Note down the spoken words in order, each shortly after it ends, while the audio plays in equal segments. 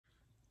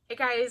Hey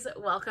guys,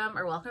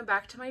 welcome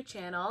back to my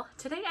channel.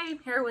 Today I am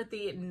here with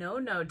the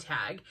no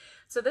tag.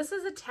 So this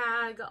is a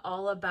tag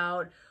all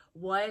about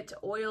what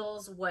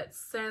oils, what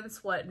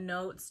scents, what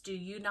notes do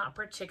you not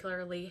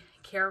particularly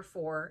care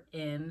for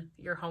in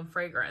your home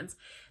fragrance.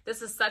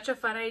 This is such a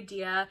fun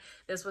idea.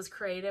 This was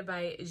created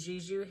by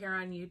Xizhou here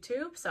on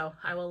YouTube, so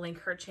I will link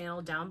her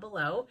channel down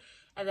below.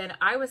 And then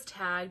I was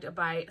tagged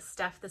by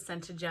Steph the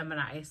Scented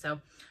Gemini,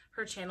 so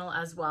her channel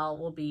as well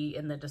will be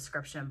in the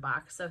description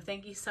box. So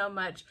thank you so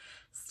much,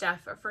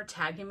 Steph, for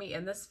tagging me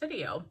in this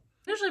video.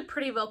 Usually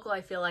pretty vocal,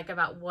 I feel like,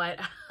 about what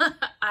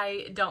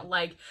I don't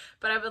like,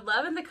 but I would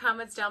love in the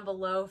comments down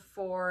below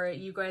for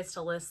you guys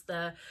to list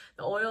the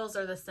oils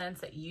or the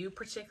scents that you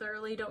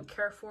particularly don't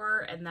care for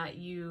and that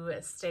you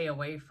stay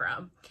away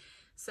from.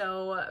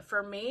 So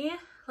for me,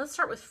 let's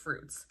start with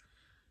fruits.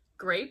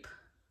 Grape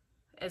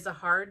is a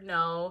hard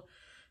no.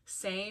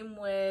 Same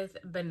with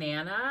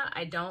banana.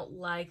 I don't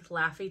like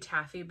Laffy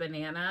Taffy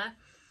banana.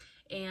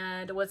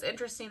 And what's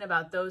interesting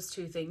about those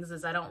two things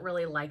is I don't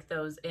really like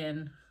those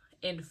in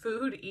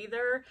food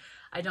either.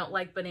 I don't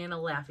like banana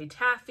Laffy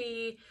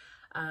Taffy.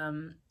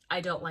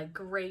 I don't like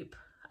grape.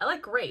 I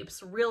like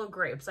grapes, real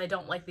grapes. I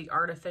don't like the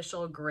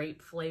artificial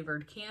grape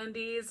flavored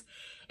candies.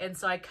 And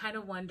so I kind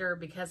of wonder,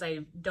 because I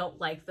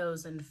don't like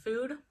those in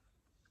food,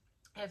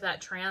 if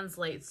that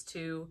translates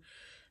to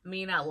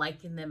me not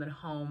liking them in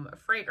home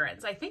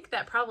fragrance. I think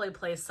that probably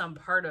plays some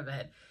part of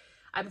it.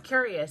 I'm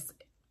curious,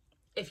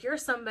 if you're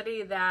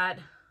somebody that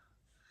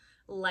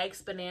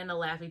likes banana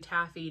Laffy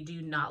Taffy, do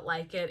you not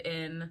like it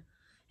in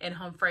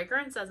home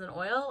fragrance as an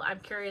oil?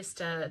 I'm curious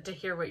to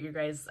hear what you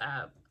guys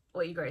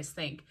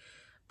think.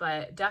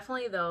 But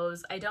definitely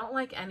those. I don't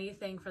like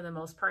anything for the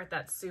most part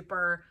that's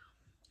super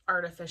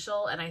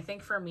artificial, and I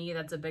think for me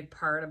that's a big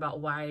part about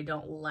why I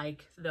don't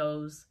like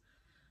those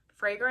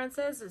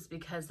fragrances, is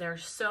because they're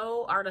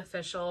so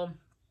artificial,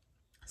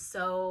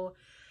 so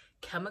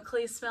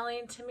chemically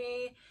smelling to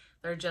me.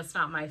 They're just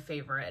not my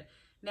favorite.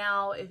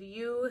 Now, if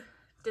you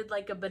did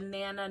like a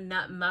banana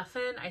nut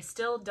muffin, I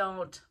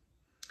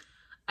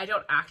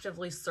don't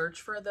actively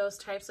search for those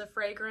types of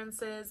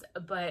fragrances,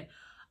 but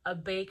a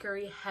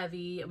bakery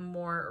heavy,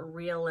 more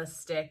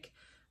realistic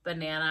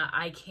banana,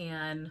 I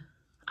can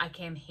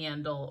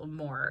handle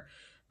more.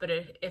 But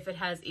if it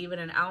has even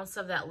an ounce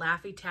of that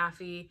Laffy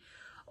Taffy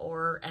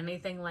or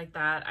anything like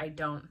that, I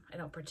don't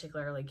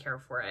particularly care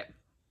for it.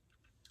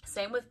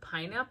 Same with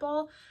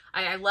pineapple.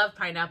 I love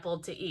pineapple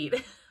to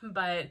eat,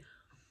 but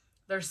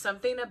there's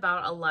something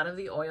about a lot of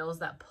the oils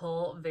that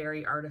pull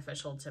very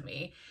artificial to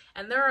me.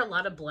 And there are a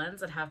lot of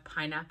blends that have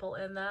pineapple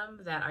in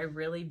them that I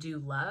really do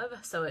love.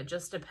 So it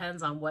just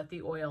depends on what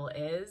the oil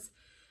is.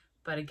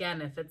 But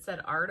again, if it's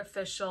that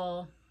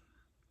artificial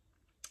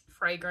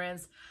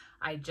fragrance,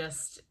 I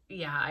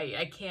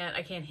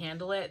can't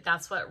handle it.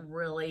 That's what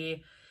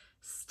really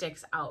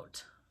sticks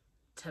out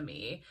to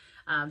me.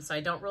 So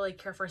I don't really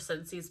care for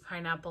Scentsy's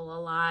pineapple a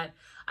lot.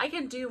 I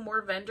can do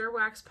more vendor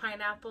wax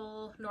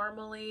pineapple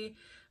normally,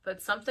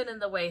 but something in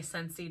the way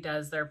Scentsy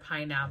does their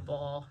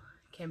pineapple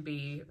can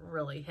be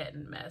really hit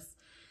and miss.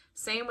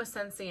 Same with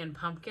Scentsy and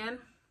pumpkin.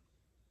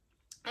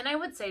 And I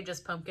would say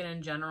just pumpkin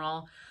in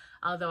general,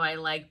 although I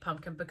like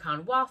pumpkin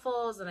pecan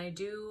waffles and I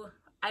do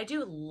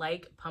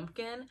like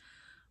pumpkin,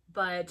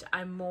 but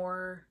I'm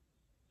more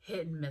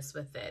hit and miss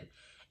with it.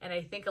 And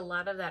I think a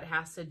lot of that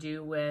has to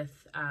do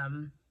with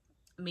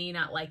me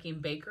not liking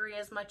bakery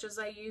as much as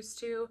I used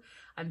to.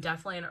 I'm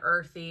definitely an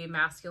earthy,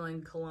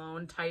 masculine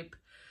cologne type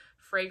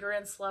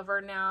fragrance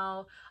lover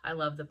now. I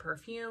love the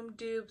perfume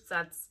dupes.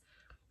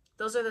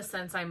 Those are the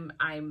scents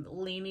I'm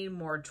leaning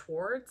more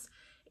towards,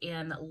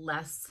 and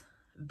less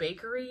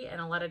bakery. And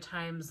a lot of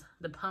times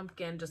the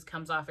pumpkin just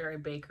comes off very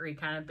bakery,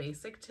 kind of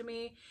basic to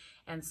me.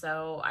 And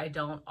so I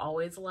don't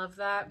always love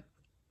that.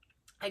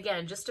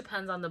 Again, just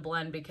depends on the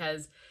blend,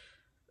 because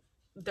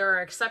there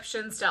are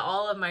exceptions to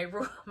all of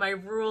my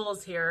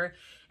rules here,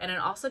 and it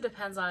also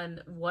depends on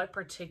what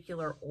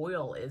particular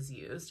oil is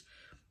used.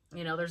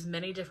 You know, there's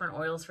many different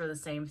oils for the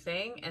same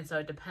thing, and so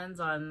it depends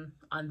on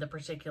the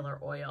particular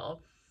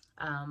oil.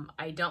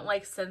 I don't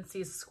like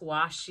Scentsy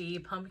squashy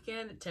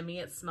pumpkin. To me,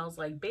 it smells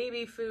like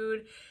baby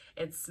food.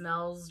 It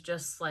smells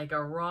just like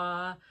a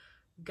raw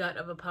gut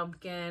of a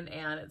pumpkin,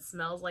 and it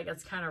smells like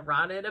it's kind of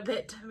rotted a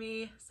bit to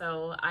me.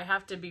 So I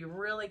have to be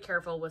really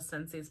careful with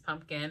Scentsy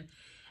pumpkin.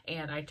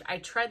 And I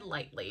tread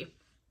lightly.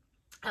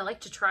 I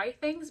like to try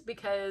things,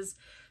 because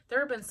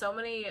there have been so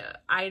many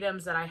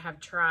items that I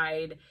have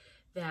tried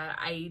that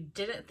I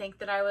didn't think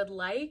that I would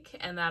like,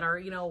 and that are,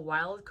 you know,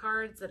 wild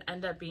cards that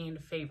end up being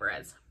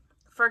favorites.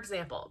 For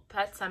example,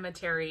 Pet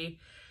Cemetery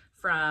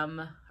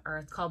or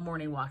it's called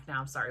Morning Walk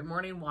now, I'm sorry,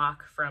 Morning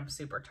Walk from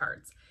Super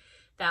Tarts.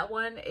 That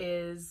one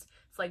it's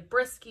like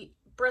brisk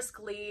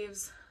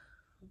leaves,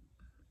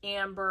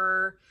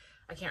 amber,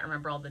 I can't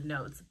remember all the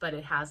notes, but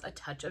it has a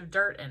touch of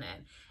dirt in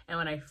it. And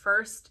when I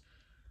first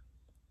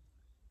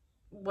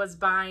was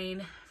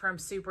buying from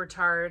Super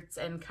Tarts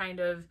and kind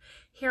of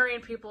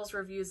hearing people's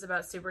reviews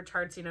about Super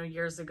Tarts, you know,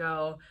 years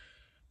ago,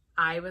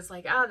 I was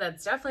like, oh,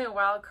 that's definitely a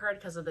wild card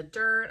because of the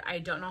dirt. I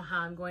don't know how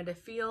I'm going to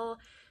feel.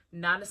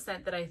 Not a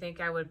scent that I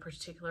think I would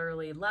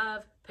particularly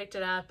love. Picked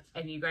it up,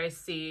 and you guys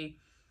see,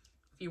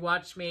 if you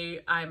watch me,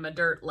 I'm a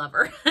dirt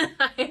lover.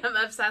 I am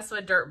obsessed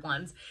with dirt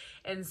blends.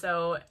 And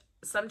so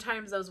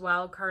sometimes those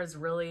wild cards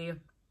really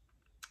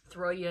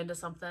throw you into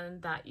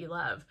something that you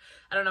love.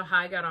 I don't know how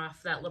I got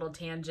off that little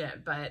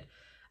tangent, but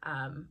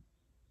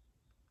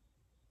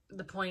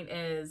the point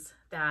is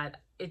that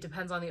it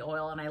depends on the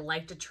oil, and I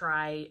like to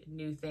try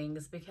new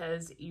things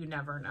because you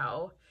never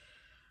know.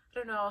 I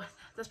don't know.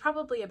 That's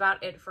probably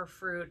about it for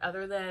fruit,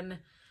 other than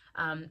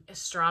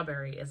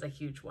strawberry is a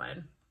huge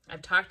one.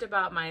 I've talked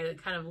about my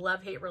kind of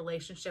love-hate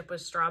relationship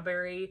with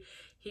strawberry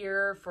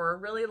here for a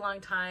really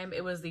long time.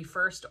 It was the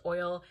first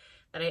oil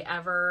that I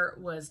ever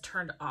was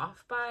turned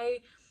off by.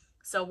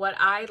 So what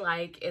I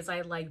like is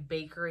I like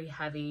bakery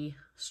heavy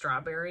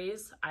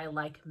strawberries. I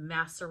like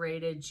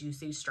macerated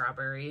juicy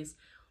strawberries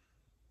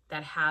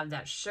that have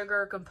that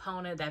sugar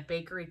component, that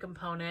bakery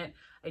component.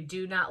 I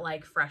do not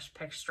like fresh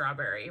picked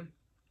strawberry.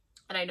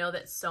 And I know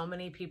that so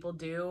many people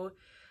do,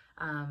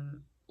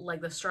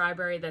 like the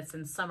strawberry that's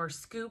in Summer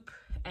Scoop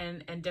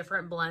and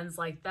different blends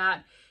like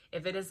that.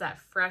 If it is that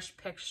fresh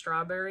picked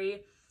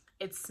strawberry,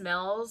 it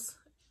smells,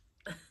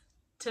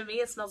 to me,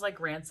 it smells like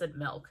rancid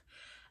milk.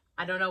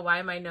 I don't know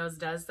why my nose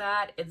does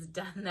that. It's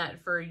done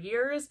that for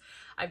years.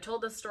 I've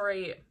told this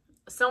story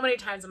so many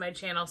times on my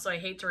channel, so I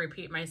hate to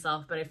repeat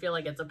myself, but I feel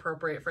like it's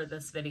appropriate for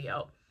this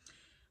video.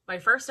 My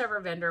first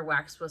ever vendor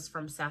wax was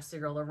from Sassy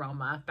Girl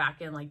Aroma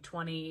back in like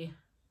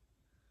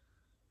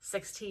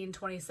 2016,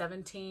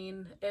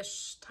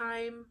 2017-ish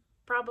time,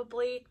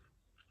 probably.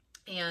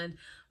 And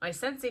my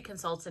Scentsy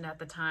consultant at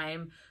the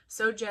time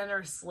so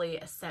generously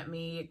sent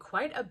me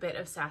quite a bit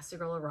of Sassy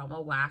Girl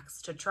Aroma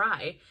wax to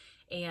try.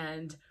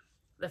 And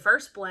the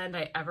first blend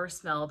I ever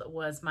smelled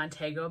was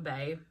Montego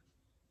Bay.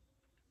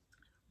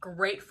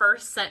 Great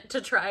first scent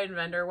to try in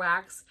vendor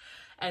wax.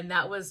 And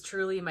that was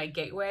truly my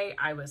gateway.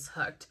 I was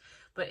hooked.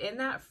 But in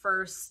that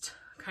first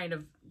kind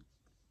of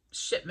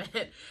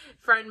shipment,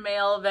 friend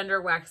mail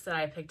vendor wax that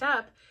I picked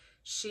up,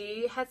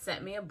 she had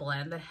sent me a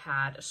blend that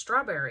had a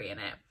strawberry in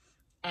it.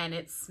 And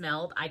it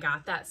smelled, I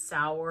got that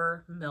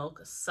sour milk,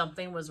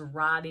 something was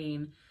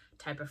rotting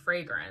type of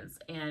fragrance.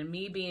 And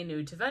me being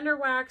new to vendor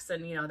wax,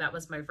 and you know, that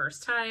was my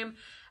first time,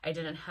 I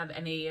didn't have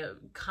any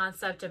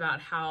concept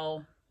about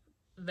how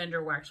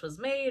vendor wax was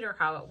made or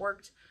how it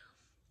worked.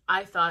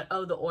 I thought,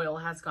 oh, the oil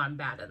has gone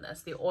bad in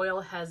this. The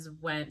oil has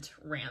went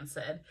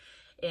rancid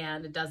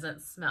and it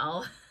doesn't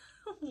smell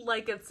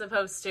like it's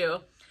supposed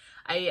to.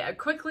 I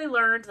quickly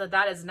learned that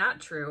that is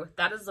not true.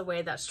 That is the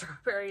way that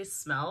strawberry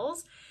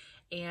smells.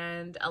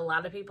 And a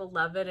lot of people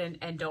love it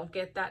and don't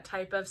get that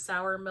type of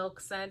sour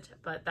milk scent,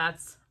 but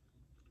that's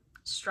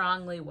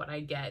strongly what I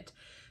get.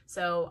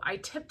 So I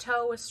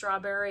tiptoe with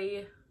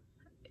strawberry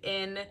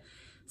in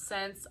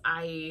scents.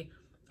 I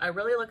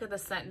really look at the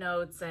scent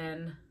notes,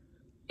 and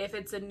if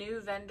it's a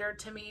new vendor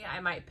to me, I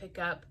might pick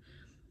up,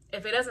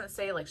 if it doesn't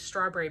say like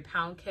strawberry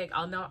pound cake,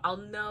 I know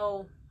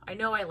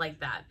I like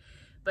that.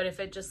 But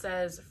if it just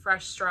says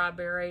fresh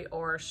strawberry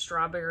or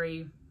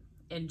strawberry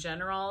in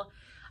general,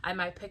 I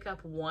might pick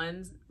up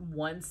one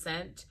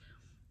scent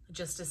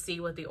just to see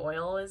what the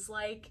oil is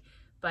like.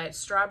 But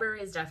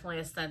strawberry is definitely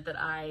a scent that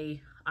I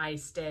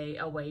stay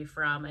away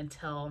from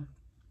until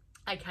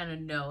I kind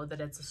of know that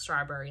it's a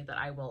strawberry that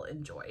I will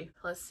enjoy.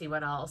 Let's see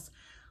what else.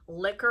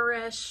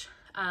 Licorice.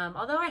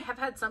 Although I have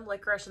had some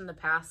licorice in the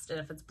past,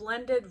 and if it's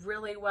blended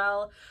really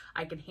well,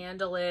 I can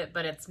handle it,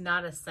 but it's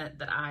not a scent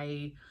that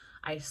I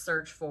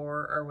search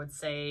for or would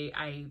say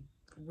I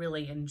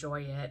really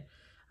enjoy it.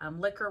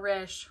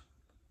 Licorice.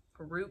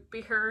 Root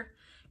beer.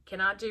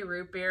 Cannot do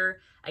root beer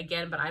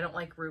again, but I don't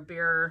like root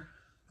beer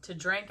to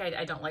drink.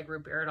 I don't like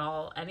root beer at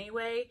all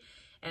anyway,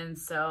 and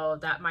so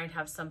that might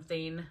have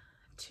something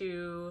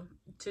to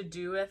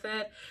do with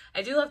it.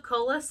 I do love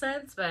cola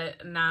scents,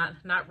 but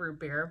not root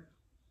beer.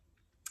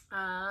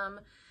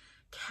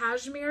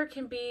 Cashmere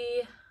can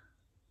be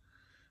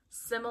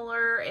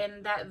similar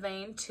in that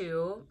vein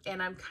too,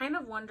 and I'm kind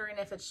of wondering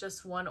if it's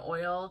just one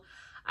oil.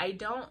 I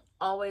don't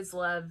always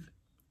love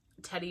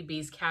Teddy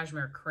B's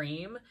cashmere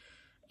cream,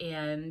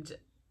 and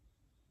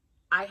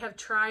I have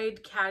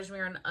tried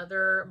cashmere in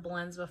other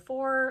blends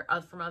before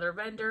from other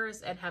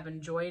vendors and have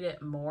enjoyed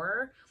it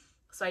more.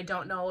 So I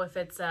don't know if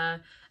it's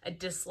a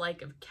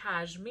dislike of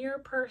cashmere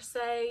per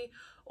se,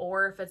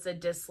 or if it's a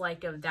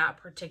dislike of that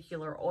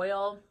particular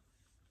oil.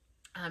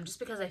 Just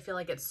because I feel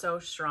like it's so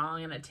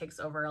strong and it takes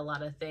over a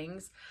lot of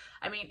things.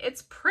 I mean,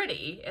 it's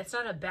pretty. It's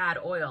not a bad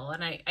oil,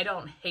 and I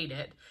don't hate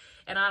it.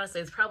 And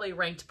honestly, it's probably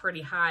ranked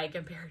pretty high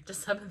compared to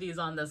some of these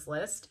on this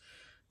list.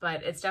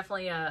 But it's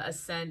definitely a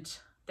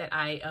scent that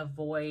I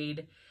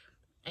avoid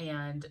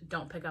and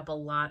don't pick up a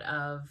lot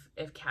of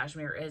if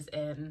cashmere is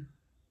in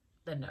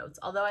the notes.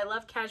 Although I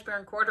love cashmere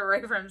and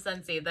corduroy from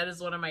Scentsy. That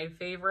is one of my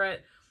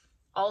favorite,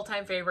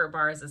 all-time favorite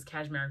bars is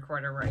cashmere and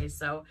corduroy.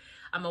 So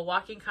I'm a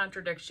walking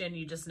contradiction.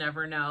 You just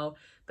never know.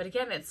 But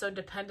again, it's so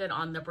dependent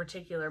on the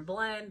particular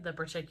blend, the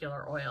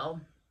particular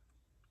oil.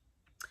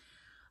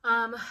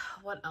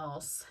 What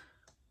else?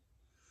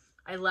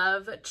 I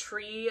love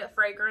tree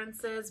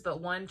fragrances,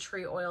 but one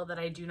tree oil that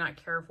I do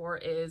not care for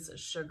is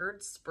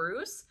sugared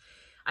spruce.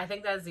 I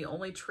think that is the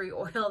only tree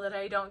oil that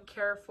I don't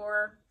care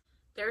for.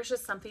 There's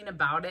just something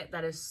about it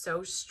that is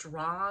so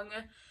strong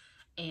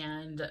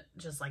and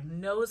just like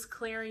nose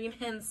clearing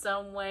in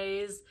some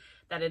ways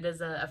that it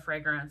is a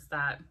fragrance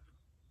that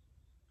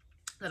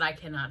I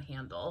cannot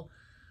handle.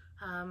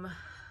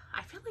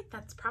 I feel like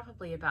that's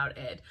probably about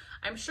it.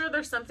 I'm sure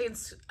there's something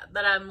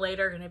that I'm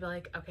later going to be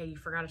like, okay, you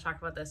forgot to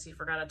talk about this, you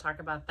forgot to talk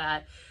about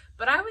that.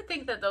 But I would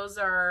think that those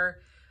are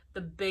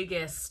the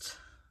biggest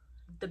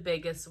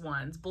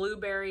ones.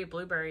 Blueberry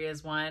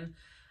is one.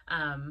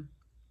 And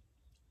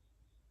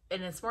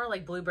it's more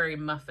like blueberry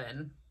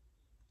muffin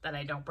that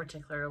I don't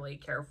particularly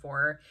care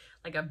for,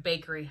 like a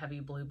bakery heavy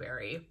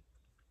blueberry.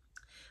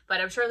 But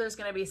I'm sure there's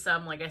going to be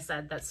some, like I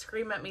said, that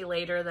scream at me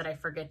later that I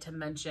forget to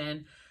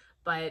mention.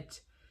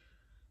 But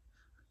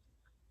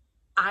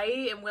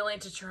I am willing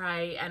to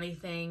try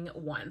anything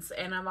once,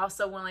 and I'm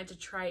also willing to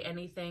try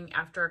anything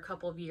after a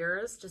couple of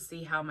years to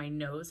see how my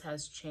nose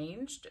has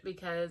changed,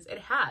 because it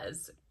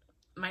has.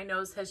 My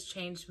nose has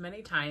changed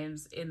many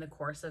times in the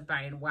course of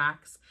buying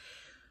wax.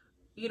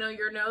 You know,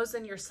 your nose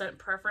and your scent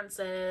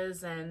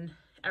preferences and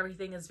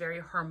everything is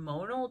very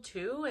hormonal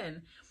too,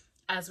 and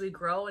as we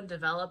grow and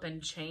develop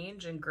and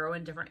change and grow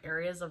in different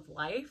areas of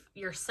life,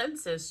 your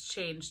senses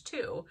change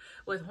too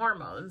with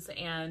hormones.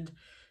 And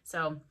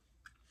so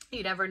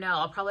you never know.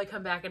 I'll probably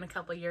come back in a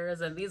couple of years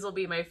and these will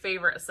be my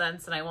favorite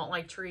scents and I won't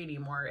like tree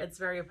anymore. It's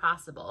very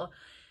possible.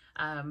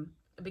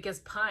 Because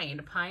pine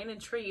and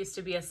tree used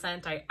to be a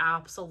scent I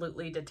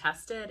absolutely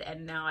detested,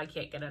 and now I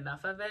can't get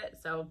enough of it.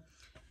 So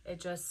it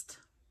just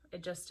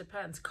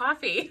depends.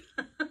 Coffee.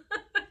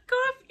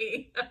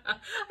 Coffee.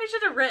 I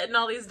should have written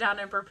all these down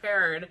and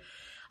prepared.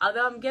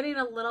 Although I'm getting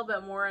a little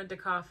bit more into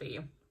coffee.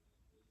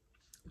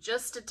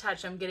 Just a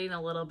touch, I'm getting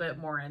a little bit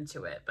more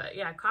into it. But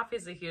yeah, coffee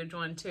is a huge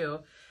one too.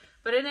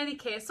 But in any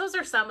case, those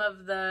are some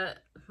of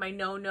my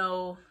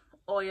no-no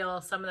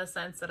oil, some of the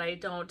scents that I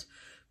don't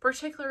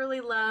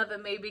particularly love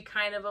and maybe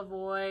kind of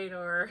avoid,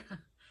 or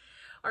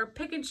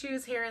pick and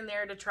choose here and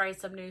there to try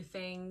some new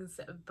things.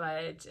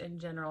 But in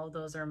general,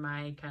 those are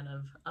my kind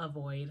of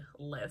avoid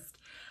list.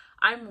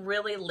 I'm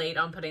really late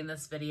on putting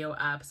this video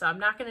up, so I'm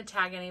not going to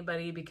tag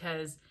anybody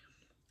because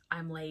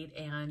I'm late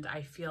and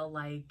I feel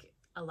like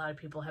a lot of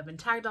people have been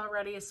tagged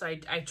already, so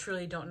I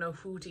truly don't know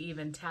who to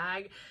even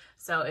tag.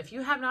 So if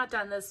you have not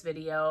done this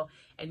video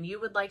and you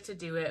would like to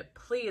do it,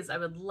 please, I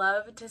would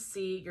love to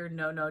see your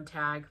no-no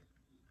tag.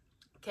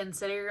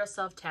 Consider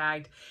yourself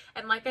tagged.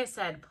 And like I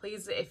said,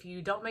 please, if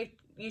you don't make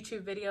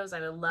YouTube videos, I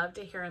would love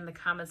to hear in the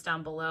comments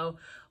down below,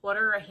 what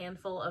are a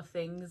handful of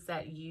things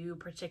that you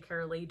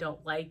particularly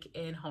don't like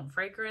in home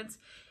fragrance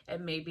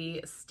and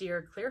maybe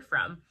steer clear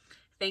from.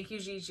 Thank you,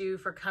 Xizhou,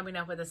 for coming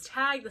up with this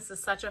tag. This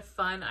is such a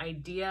fun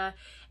idea.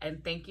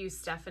 And thank you,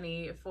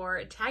 Stefanie,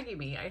 for tagging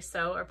me. I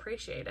so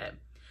appreciate it.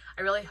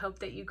 I really hope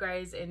that you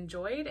guys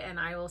enjoyed, and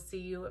I will see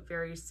you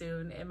very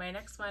soon in my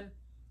next one.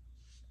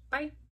 Bye.